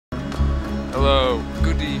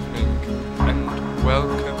Good evening and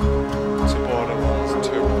welcome to BorderLands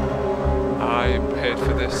 2. I paid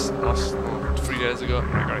for this 3 days ago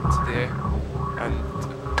and I got it today, and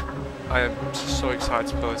I am just so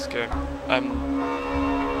excited to play this game. I'm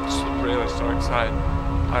just really so excited,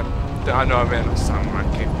 and I know I may not sound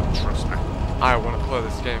like it, but trust me, I want to play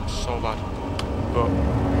this game so bad. But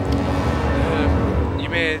you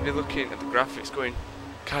may be looking at the graphics going,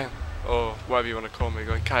 Kyle, or whatever you want to call me,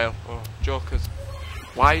 going Kyle, or Jokers,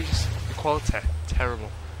 why is the quality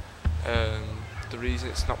terrible? The reason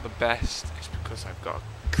it's not the best is because I've got a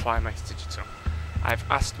Climax Digital. I've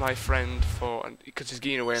asked my friend for, because he's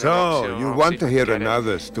getting away. So, you want to hear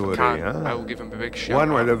another story, huh? I will give him a big shout.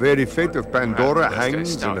 One where the very fate of Pandora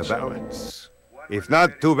hangs in the balance. If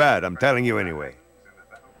not, too bad, I'm telling you anyway.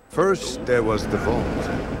 First, there was the vault,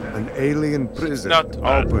 an alien prison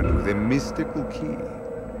opened with a mystical key.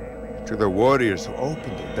 To the warriors who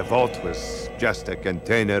opened it, the vault was just a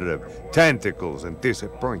container of tentacles and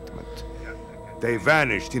disappointment. They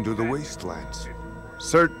vanished into the wastelands,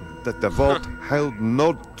 certain that the vault held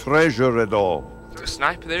no treasure at all. The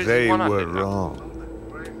sniper there is They one were wrong.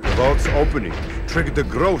 The vault's opening triggered the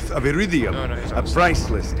growth of iridium, a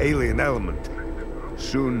priceless alien element.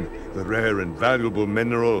 Soon, the rare and valuable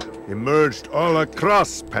mineral emerged all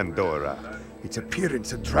across Pandora. Its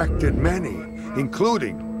appearance attracted many,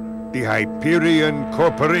 including the Hyperion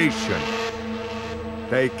Corporation.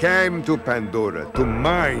 They came to Pandora to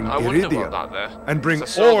mine iridium and bring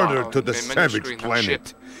order to the savage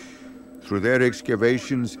planet. Through their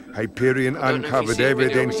excavations, Hyperion uncovered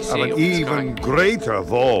evidence of an even greater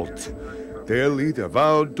vault. Their leader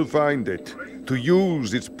vowed to find it, to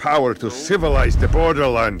use its power to civilize the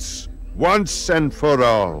Borderlands, once and for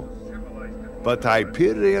all. But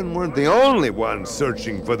Hyperion weren't the only ones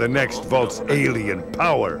searching for the next vault's alien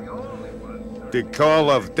power. The call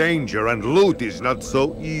of danger and loot is not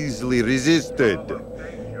so easily resisted.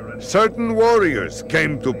 Certain warriors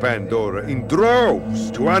came to Pandora in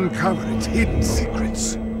droves to uncover its hidden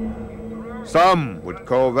secrets. Some would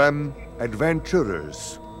call them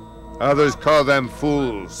adventurers. Others call them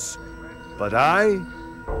fools. But I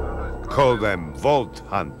call them vault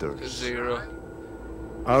hunters. Zero.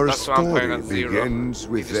 Our story begins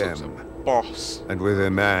with them, boss, and with a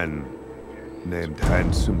man named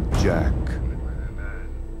Handsome Jack.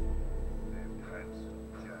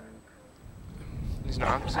 He's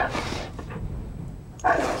not handsome.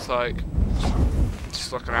 It's like,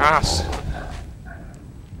 just like an ass.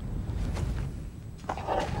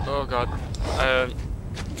 Oh god.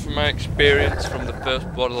 From my experience from the first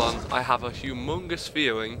Borderlands, I have a humongous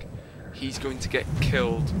feeling he's going to get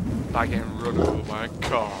killed by getting run over by a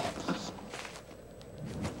car.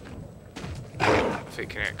 I'm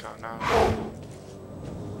thinking it can't now.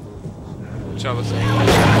 Shall I say?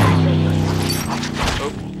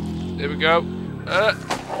 Oh, here we go. Oh,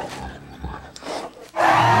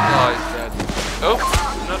 he's dead. Oh,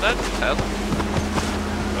 he's not dead. Hell. I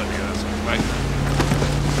don't think that's something right.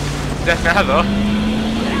 Dead now though.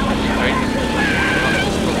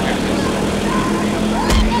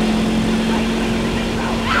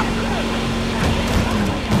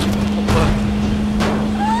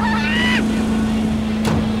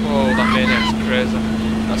 Oh, that maniac's crazy.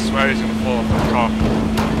 I swear he's gonna fall off that car.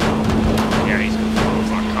 Yeah, he's gonna fall off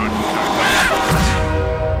that car.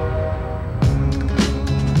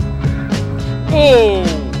 Oh!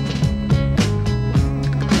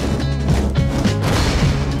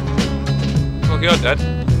 Look, you're dead.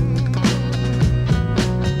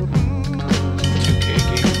 2K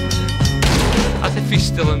game. As if he's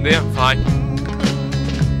still in there, fine.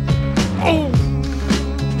 Oh!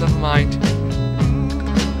 Never mind.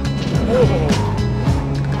 Oh!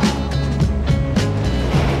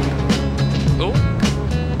 Oh!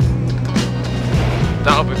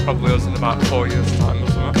 That'll be probably us in about 4 years' time or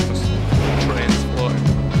something. Just trains floating.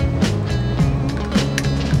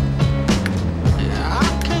 I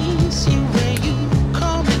can't see where you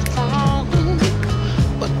coming from,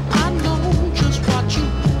 but I know just what you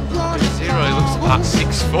want. Zero, he looks about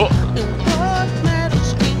 6 foot.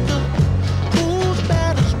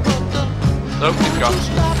 Nope, he's gone.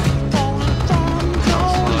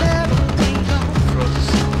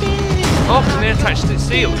 Oh, can they attach to the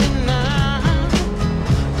ceiling?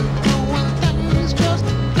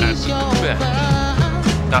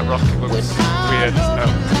 That rocket looks weird as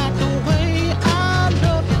hell.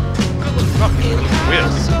 Good rocket, it looks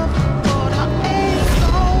weird.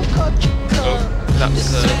 Oh, that's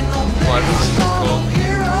whatever this is called.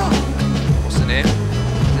 What's the name? Is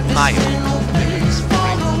it Maya?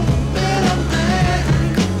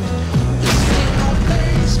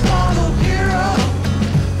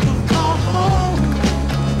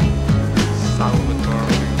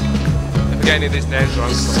 I get any of these names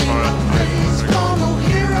wrong, so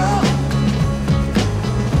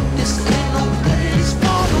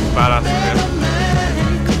badass,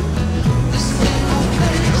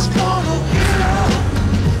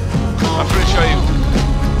 I'm pretty sure you...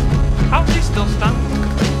 How do you still stand?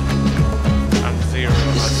 And 0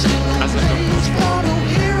 as a number.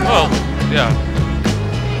 Well, yeah.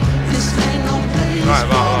 Right,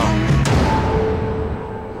 about that.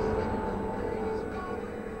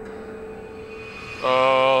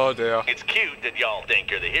 Oh dear. It's cute that y'all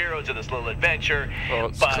think you're the heroes of this little adventure,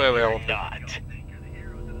 it's but clearly you're all. not.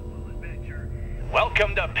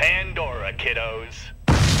 Welcome to Pandora, kiddos.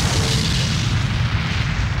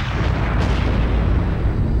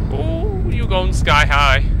 Oh, you going sky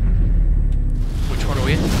high. Which one are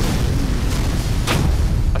we in?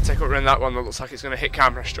 I take it we're in that one that looks like it's going to hit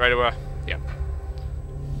camera straight away. Yeah.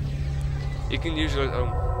 You can usually... Oh.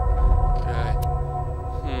 Okay.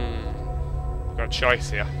 I've got a choice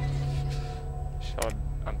here. Shall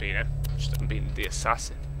I'm being the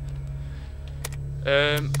assassin.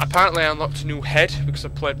 Apparently I unlocked a new head because I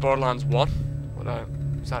played BorderLands 1.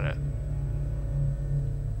 Is that it?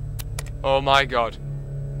 Oh my god.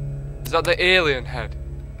 Is that the alien head?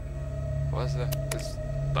 What is that? This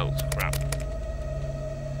bolt crap.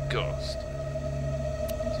 Ghost.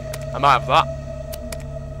 I might have that.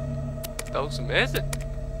 That looks amazing.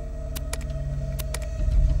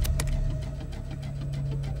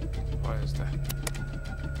 What is that?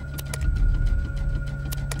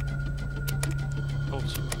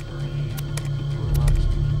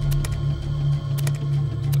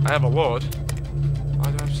 I have a load.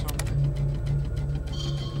 Why do I have so many?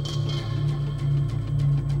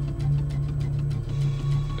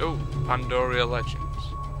 Oh, Pandora Legends.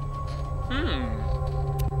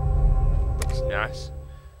 Looks nice.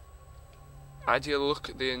 Ideal look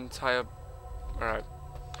at the entire... Alright.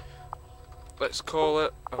 Let's call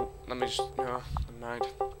it... Oh, let me just... No, never mind.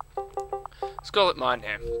 Let's call it my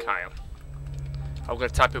name, Kyle. I'm going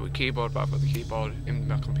to type it with keyboard, but I've got the keyboard in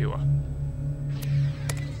my computer.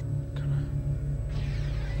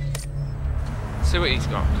 See what he's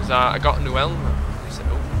got, because I got a new helmet. He said,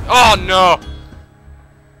 oh no!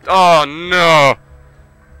 Oh no!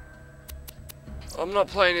 I'm not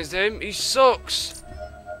playing his name, he sucks!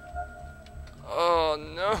 Oh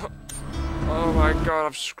no! Oh my god,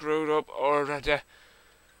 I've screwed up already.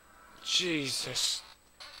 Jesus.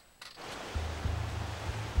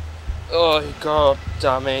 Oh god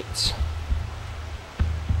damn it.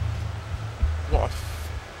 What?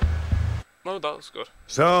 No, that was good.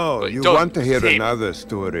 So, you want to hear another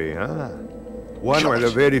story, huh? One where the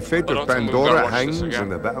very fate of Pandora hangs in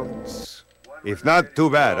the balance. If not, too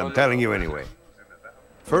bad, I'm telling you anyway.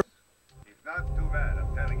 Come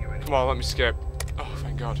on, let me escape. Oh,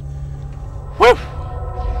 thank god. Woo!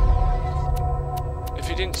 If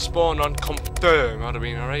he didn't spawn on confirm, I'd have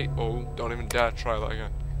been alright. Oh, don't even dare try that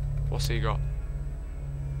again. What's he got?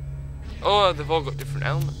 Oh, they've all got different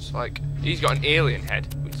helmets. Like, he's got an alien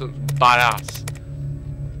head, which looks badass.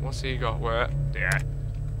 What's he got? Where? Yeah.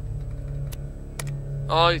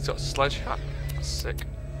 Oh, he's got a sledge hat. That's sick.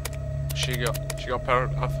 She got a pair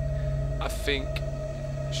of... I think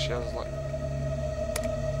she has like...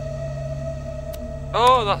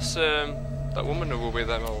 Oh, that's that woman who will be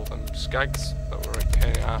them all them skags that were a pain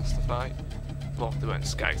in the ass to fight. Well, they weren't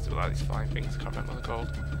skags, they were like these flying things. I can't remember what they're called.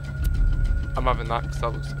 I'm having that because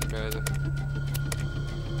that looks amazing.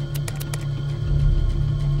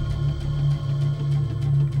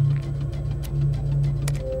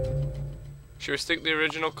 Should we stick with the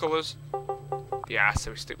original colours? Yeah,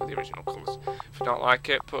 so we stick with the original colours. If you don't like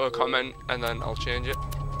it, put a comment and then I'll change it.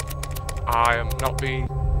 I am not being...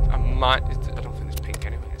 I don't think it's pink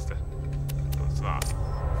anyway, is there? What's that?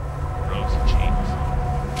 Rosy cheeks.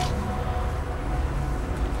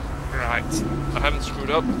 Right, I haven't screwed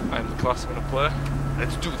up. I'm the class I'm gonna play.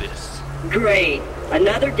 Let's do this. Great,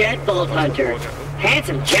 another deadbolt hunter.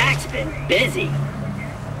 Handsome Jack's been busy.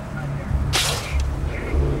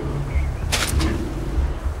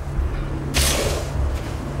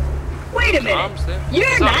 Wait a minute,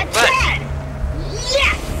 you're not dead!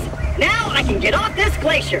 Yes! Now I can get off this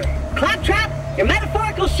glacier. Claptrap, your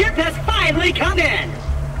metaphorical ship has finally come in.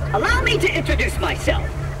 Allow me to introduce myself.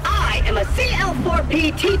 I am a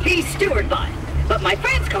CL4P TP steward bot, but my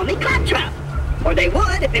friends call me Claptrap. Or they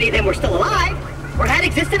would if any of them were still alive, or had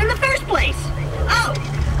existed in the first place. Oh,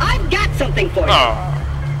 I've got something for you.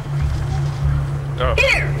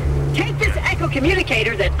 Here, take this echo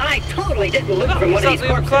communicator that I totally didn't loot from one of these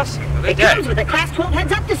corpses. It comes with a Class 12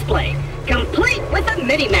 heads-up display, complete with a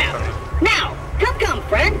mini-map. Now, come,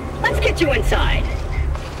 friend. Let's get you inside.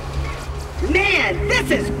 Man,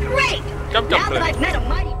 this is great! Come, now that Gamplay. I've met a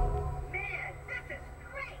mighty... Man, this is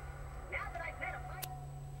great! Now that I've met a mighty...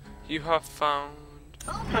 You have found...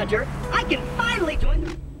 Vault Hunter, I can finally join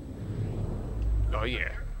the... Oh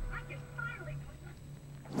yeah. I can finally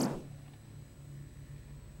join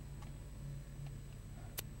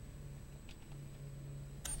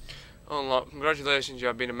Unlock. Congratulations, you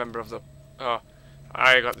have been a member of the... Oh,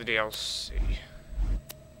 I got the DLC.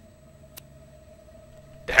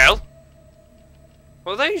 The hell?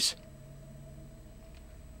 What are these?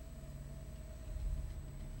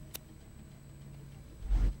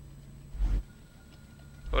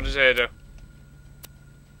 What does it do?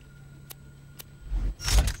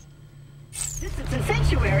 Distance and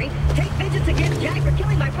Sanctuary, take vengeance against Jack for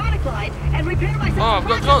killing my product line, and repair myself. Oh, I've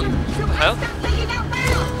got guns. So Hell? stop thinking out loud.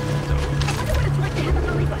 I wonder what it's like to have a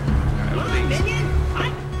belly button. My minion,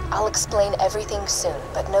 I'll explain everything soon,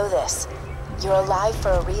 but know this. You're alive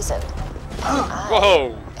for a reason. And I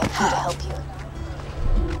Whoa! am here to help you.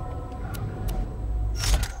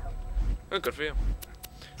 Oh, good for you.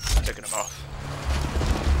 Taking them off.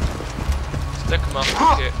 Stick them off.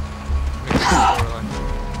 Make it storyline.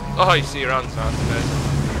 Oh, you see your hands now.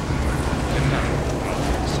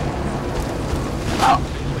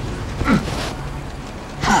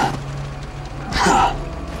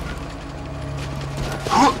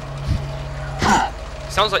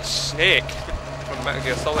 Sounds like Snake from Metal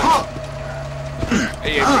Gear Solid.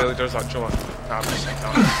 He really does that, John. Nah, I'm just saying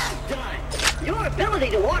that. done. Your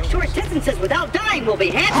ability to walk short distances without dying will be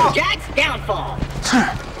half of Jack's downfall.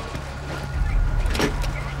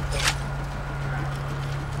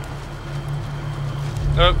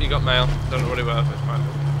 Oh, you got mail. Don't worry about it. It's fine.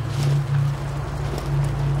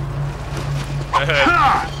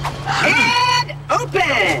 And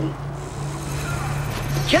open!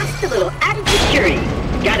 Just a little added security.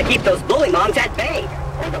 Gotta keep those bully mongs at bay,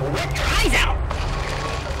 or they'll rip your eyes out.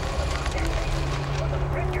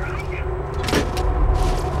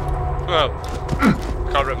 Well,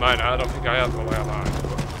 can't rip mine out. I don't think I have the way I like.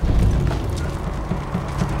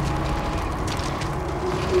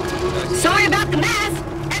 Sorry about the mess.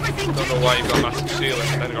 Everything. Don't know why you've got massive ceiling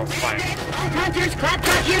and then got fire. Hunters,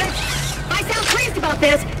 claptrap units. I sound pleased about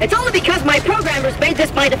this. It's only because my programmers made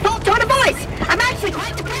this my default tone of voice. I'm actually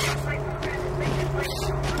quite depressed.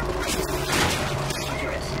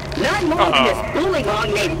 None more than this bully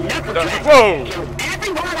mong named Knuckletrack. Whoa! Killed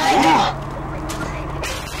everyone I know.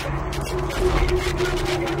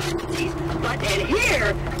 But in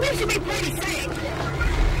here, we should be pretty safe.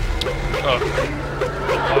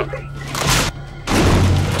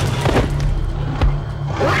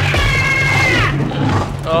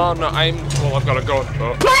 Oh no, well, I've got a gun,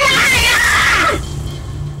 but...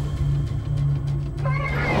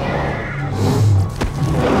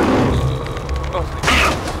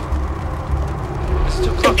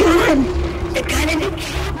 The gun! The gun in the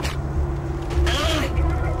camp!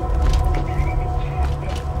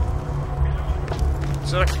 Is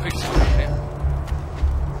there like a big spot in here?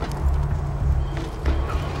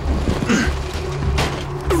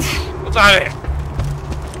 What's out of here?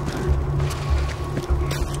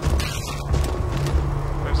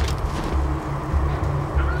 Where is it?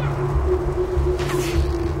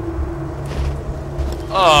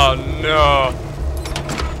 Oh no!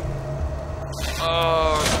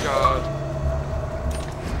 Oh god.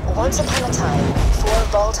 Once upon a time, 4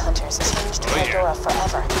 Vault Hunters changed Pandora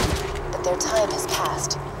forever. But their time has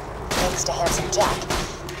passed. Thanks to Handsome Jack,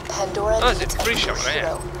 Pandora needs a new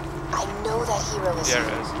hero. I know that hero is Yeah, you.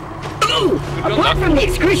 it is. Ooh! Apart from the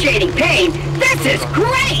excruciating pain, this is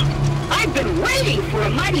great! I've been waiting for a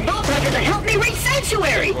mighty Vault Hunter to help me reach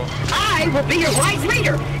Sanctuary! I will be your wise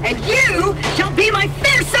leader, and you shall be my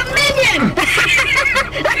fearsome minion!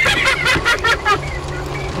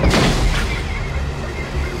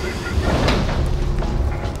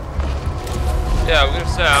 Yeah, I'm gonna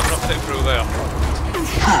say I'm not fitting through there.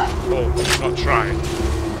 Oh, not trying.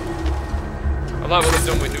 I like what they've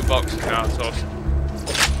done with new boxes now, so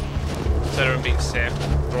instead of them being same,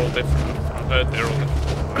 they're all different. I've heard they're all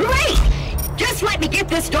different. Great! Just let me get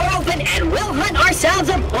this door open and we'll hunt ourselves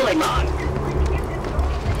a bully mong.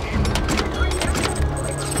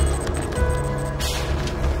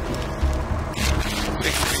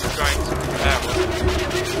 Big thing trying to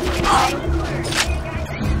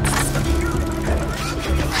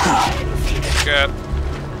Good.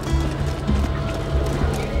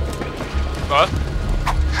 What?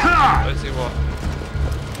 Let's see what.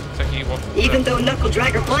 Even though Knuckle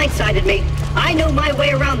Dragger blindsided me, I know my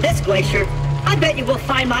way around this glacier. I bet you will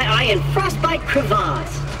find my eye in Frostbite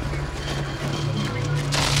Crevasse.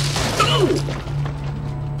 Ooh!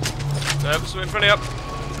 Something in front of you.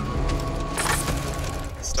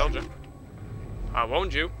 Told you. I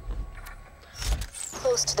warned you.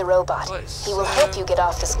 Close to the robot. He will help you get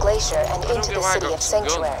off this glacier and into the city of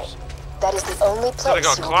Sanctuary. That is the only place I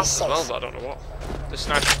got you will be class safe. as well, but I don't know what. The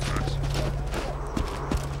sniper's nice.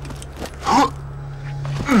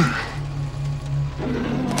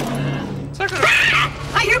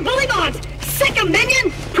 I hear bully mods! Sick of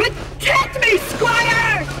minion! Protect me,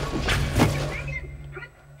 Squire!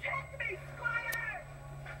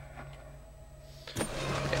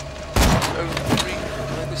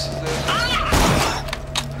 This is the...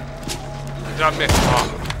 Damn it. Oh.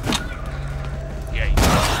 Yeah.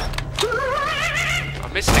 I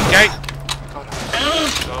missed it again. God,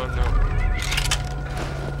 oh no.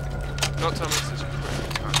 Not time this is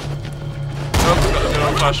nope, we've got the good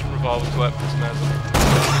old-fashioned revolver clip. It's amazing.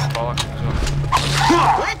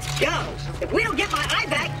 Let's go! If we don't get my eye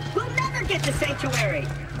back, we'll never get to Sanctuary!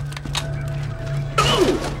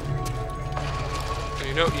 Ooh! So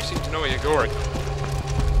you seem to know where you're going.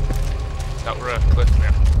 That were a cliff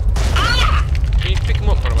now. Ah! Can you pick him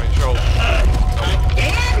up on my shoulder?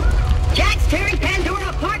 Dan? Jack's tearing Pandora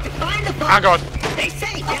apart to find the vault! Ah, God! They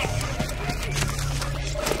say Jack...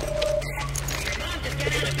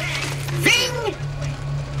 Zing!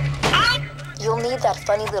 You'll need that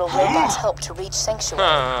funny little robot's help to reach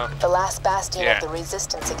Sanctuary, the last bastion of the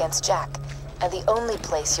resistance against Jack, and the only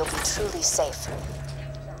place you'll be truly safe.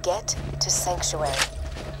 Get to Sanctuary.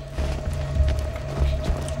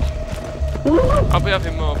 I'll be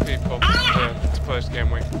having more people to play this game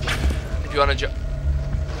with. If you want to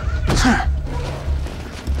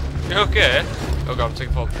you okay? Oh God, I'm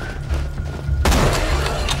taking a fall. You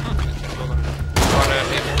want to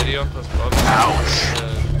hit the video? That's fun. Ouch!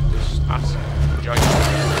 Just ask. Enjoy it.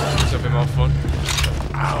 It's a bit more fun.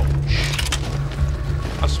 Ouch!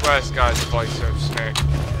 I swear this guy's the voice of Snake.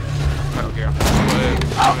 Metal Gear. If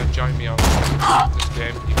you want to join me on this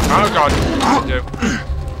game, you can. Oh God! What do?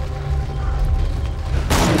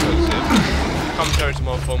 Commentary's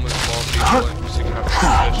more fun with more people and so you can have a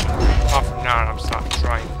conversation. Apart from now, I'm starting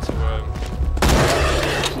trying to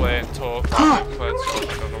play and talk. I don't know what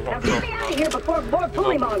I'm talking about. Here before more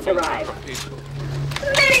bully mods arrive. People.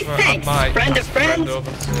 Many thanks, friend of friends.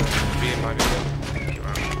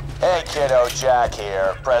 Hey kiddo, Jack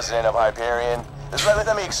here, president of Hyperion.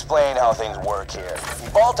 Let me explain how things work here.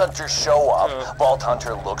 Vault Hunters show up, Vault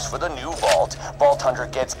Hunter looks for the new vault, Vault Hunter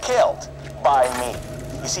gets killed by me.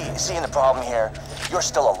 You see the problem here? You're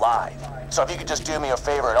still alive. So if you could just do me a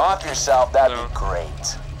favor and off yourself, that'd be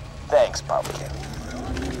great. Thanks, Pumpkin.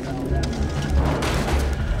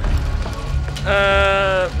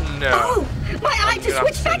 No. Oh, my eye just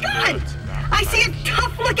switched back on! I see a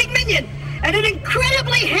tough-looking minion and an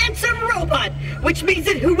incredibly handsome robot, which means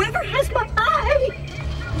that whoever has my eye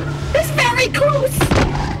is very close!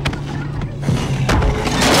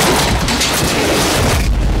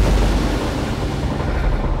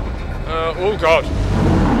 Oh God.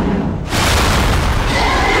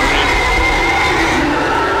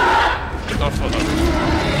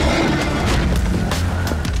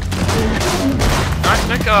 Nice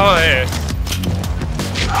to go here.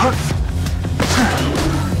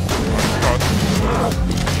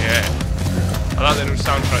 Yeah. I like the new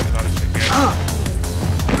soundtrack that it's again.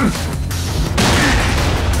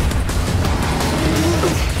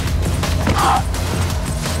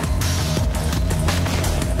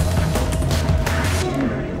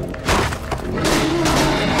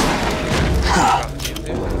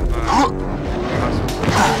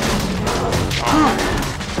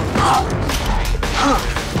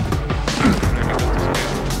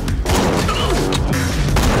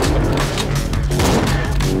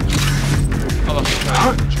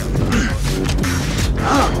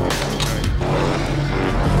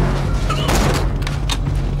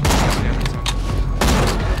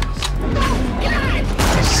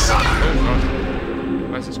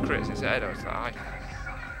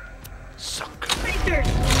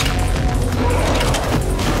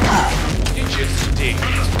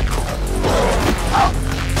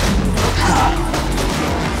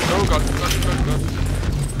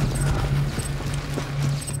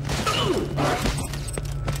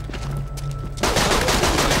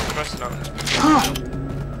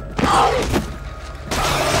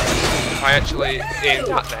 I actually aimed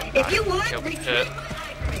at them, I killed the hurt.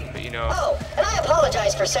 But you know. Oh, and I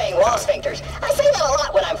apologize for saying wall sphincters. I say that a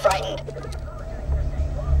lot when I'm frightened.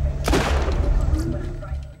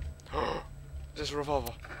 There's a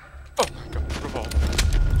revolver. Oh my God, revolver.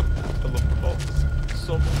 I love revolvers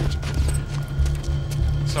so much.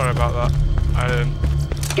 Sorry about that.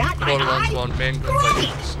 Got my eye? One main gun,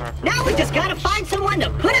 sniper. Now we just gotta find someone to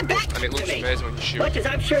put it back and it looks to me. amazing when you shoot. Much as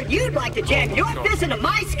I'm sure you'd like to jam your fist into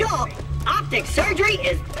my skull, Optic surgery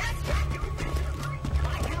is best.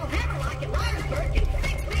 My pal Hammerlock in Myersburg can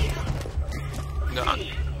fix me up. No.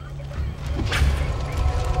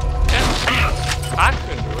 Yeah. I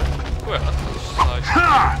can do it. Well,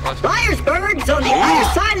 Myersburg's on the other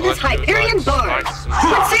side of this Hyperion barge.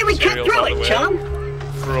 Let's say we cut through it, chum.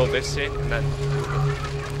 Throw this in and then...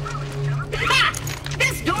 Ha!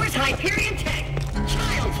 This door's Hyperion tech.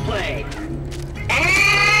 Child's play.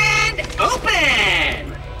 And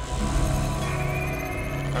open!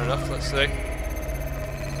 Fair enough, let's see.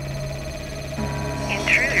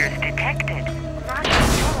 Intruders detected. Lock the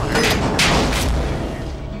door.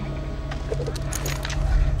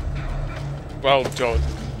 Well done,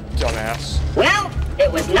 dumbass. Well,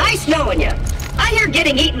 it was nice knowing you. I hear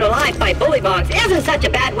getting eaten alive by bullymongs isn't such a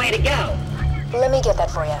bad way to go. Let me get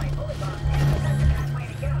that for you.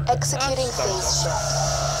 Executing phase shift.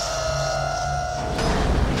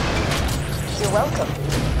 You're welcome.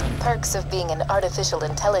 Perks of being an artificial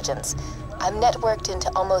intelligence. I'm networked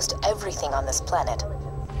into almost everything on this planet.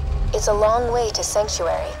 It's a long way to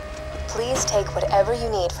Sanctuary. Please take whatever you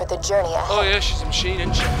need for the journey ahead. Oh yeah, she's a machine,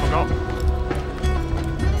 isn't she? I forgot.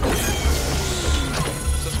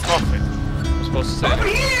 Just coffee. I'm supposed to say Over that.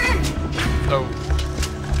 here! Oh.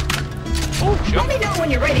 Oh, Let jump. me know when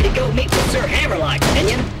you're ready to go meet with Sir Hammerlock,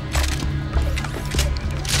 minion.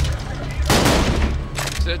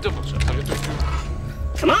 Is it a double shot? Like a double.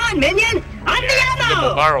 Come on, minion! On the Double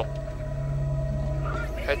ammo! barrel.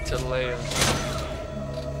 Head to layer.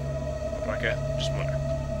 What do I get? Just money.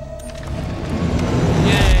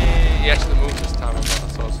 Yay! Yes, the move this time.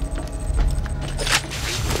 That's awesome.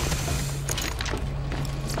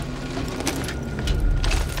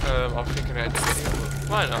 I'm thinking I had to video, but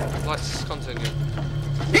why not? Let's continue.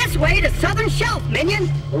 This way to Southern Shelf, minion!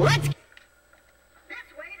 Let's... This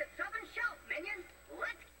way to Southern Shelf, minion!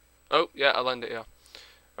 Let's... Oh, yeah, I landed here.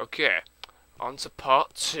 Okay, on to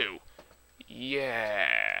part 2.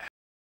 Yeah.